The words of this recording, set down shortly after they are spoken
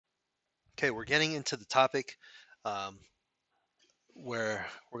Okay, we're getting into the topic um, where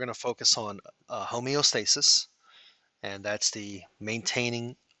we're going to focus on homeostasis, and that's the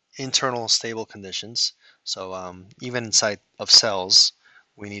maintaining internal stable conditions. So even inside of cells,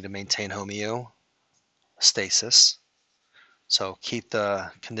 we need to maintain homeostasis. So keep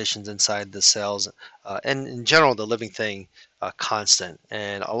the conditions inside the cells and in general the living thing constant.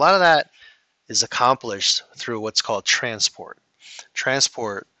 And a lot of that is accomplished through what's called transport.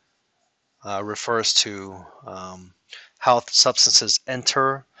 Transport refers to how substances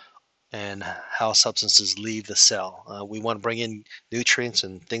enter and how substances leave the cell. We want to bring in nutrients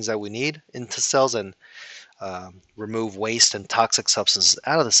and things that we need into cells and remove waste and toxic substances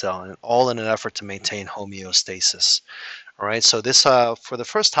out of the cell, and all in an effort to maintain homeostasis. All right, so this for the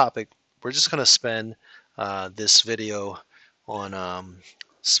first topic, we're just going to spend this video on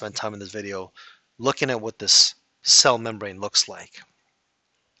spend time in this video looking at what this cell membrane looks like.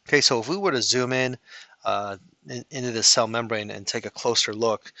 Okay, so if we were to zoom in into the cell membrane and take a closer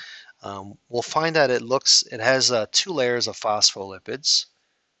look, we'll find that it has two layers of phospholipids,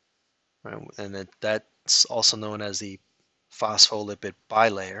 right? And that's also known as the phospholipid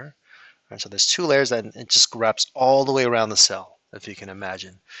bilayer. Right? So there's two layers that it just wraps all the way around the cell, if you can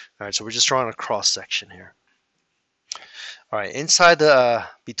imagine. All right, so we're just drawing a cross section here. All right, inside the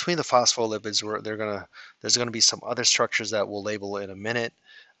between the phospholipids, there's gonna be some other structures that we'll label in a minute,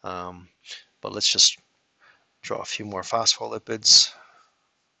 but let's just draw a few more phospholipids.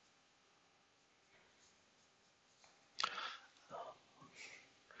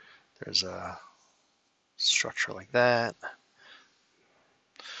 There's a structure like that.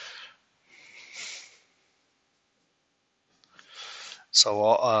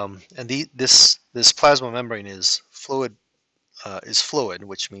 So, this plasma membrane is fluid,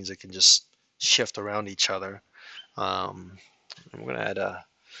 which means it can just shift around each other. I'm going to add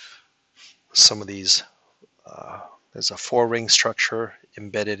some of these. There's a four-ring structure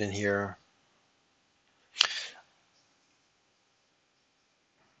embedded in here.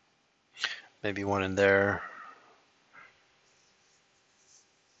 Maybe one in there.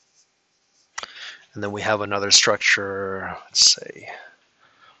 And then we have another structure, let's say.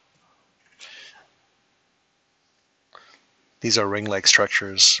 These are ring-like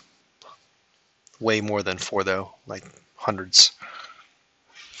structures. Way more than four though, like hundreds.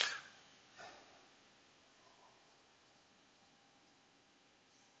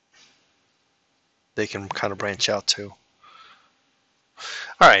 They can kind of branch out too.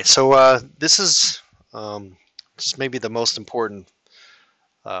 All right, so this is just maybe the most important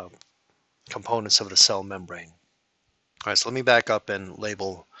components of the cell membrane. All right, so let me back up and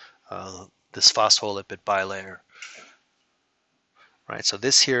label this phospholipid bilayer. All right, so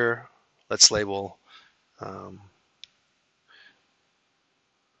this here, let's label right,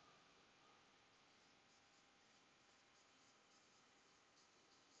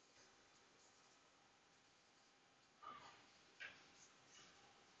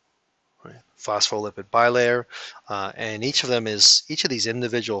 phospholipid bilayer, and each of these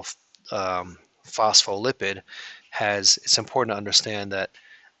individual phospholipid has. It's important to understand that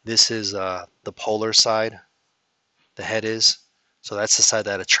this is the polar side. The head is. So that's the side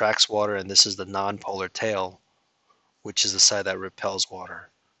that attracts water, and this is the non-polar tail, which is the side that repels water,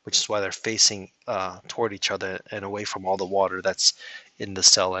 which is why they're facing toward each other and away from all the water that's in the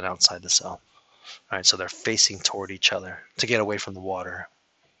cell and outside the cell. All right, so they're facing toward each other to get away from the water.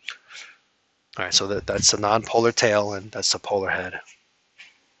 All right, so that's the non-polar tail, and that's the polar head.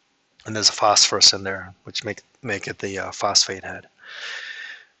 And there's a phosphorus in there, which make it the phosphate head.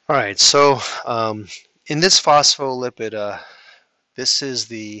 All right, so in this phospholipid, this is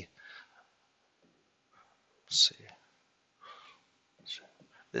the, let's see,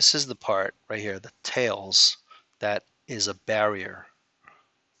 this is the part right here, the tails, that is a barrier.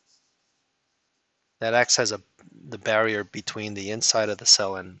 That acts as the barrier between the inside of the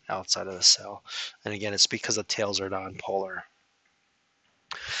cell and outside of the cell. And again, it's because the tails are non-polar.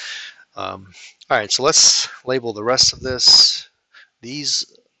 All right, so let's label the rest of this.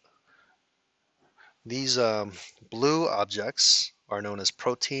 These blue objects are known as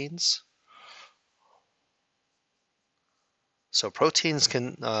proteins. So proteins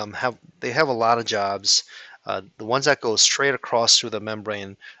can have a lot of jobs. The ones that go straight across through the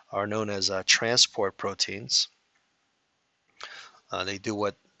membrane are known as transport proteins. They do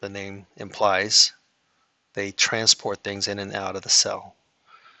what the name implies. They transport things in and out of the cell.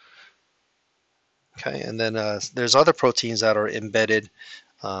 Okay, and then there's other proteins that are embedded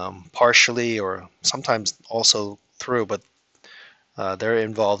partially or sometimes also through, but they're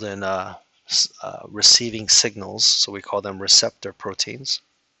involved in receiving signals, so we call them receptor proteins.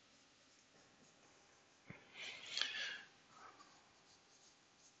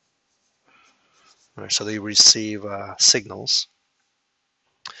 Right, so they receive signals.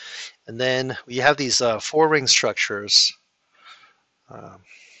 And then we have these four ring structures. Uh,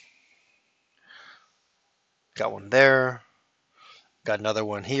 got one there, got another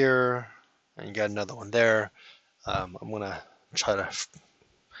one here, and you got another one there. I'm going to try to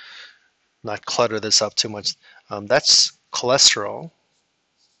not clutter this up too much. That's cholesterol.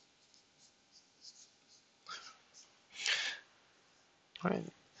 Right.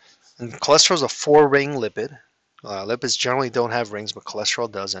 And cholesterol is a four-ring lipid. Lipids generally don't have rings, but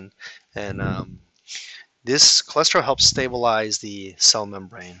cholesterol does. And this cholesterol helps stabilize the cell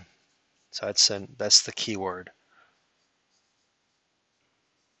membrane. So that's the key word.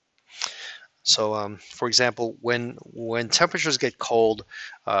 So, for example, when temperatures get cold,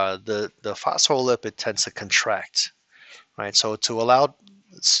 the phospholipid tends to contract, right? So to allow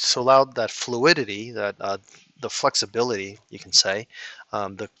that fluidity, that the flexibility, you can say,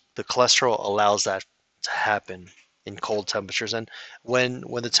 the cholesterol allows that to happen in cold temperatures. And when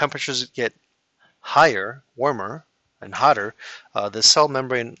the temperatures get higher, warmer, and hotter, the cell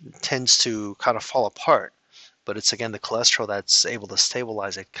membrane tends to kind of fall apart. But it's again the cholesterol that's able to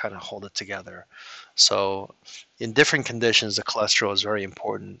stabilize it, kind of hold it together. So, in different conditions, the cholesterol is very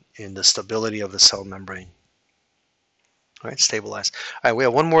important in the stability of the cell membrane. All right, stabilize. All right, we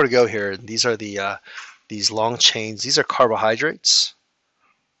have one more to go here. These are these long chains. These are carbohydrates.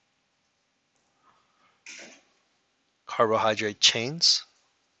 Carbohydrate chains.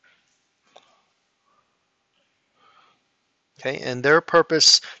 Okay, and their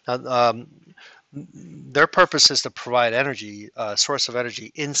purpose is to provide energy, source of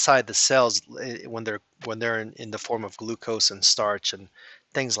energy inside the cells when they're in the form of glucose and starch and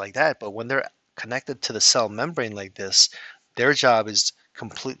things like that. But when they're connected to the cell membrane like this, their job is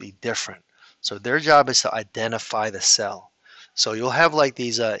completely different. So their job is to identify the cell. So you'll have like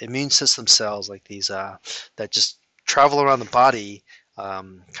these immune system cells, like these that just travel around the body,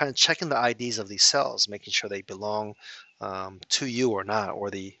 kind of checking the IDs of these cells, making sure they belong to you or not,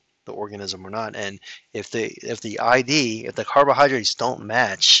 or the organism or not. And if the ID, if the carbohydrates don't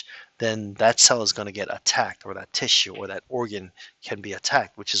match, then that cell is going to get attacked, or that tissue or that organ can be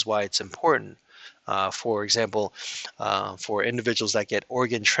attacked, which is why it's important. For example, for individuals that get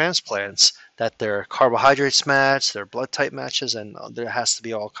organ transplants, that their carbohydrates match, their blood type matches, and there has to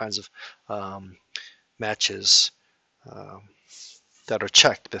be all kinds of matches um, that are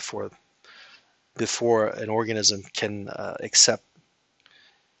checked before an organism can accept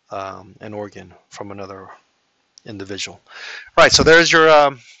an organ from another individual. All right, so there's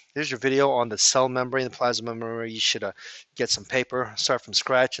your video on the cell membrane, the plasma membrane. You should get some paper, start from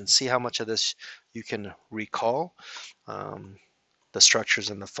scratch, and see how much of this you can recall, um, the structures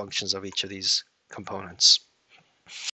and the functions of each of these components.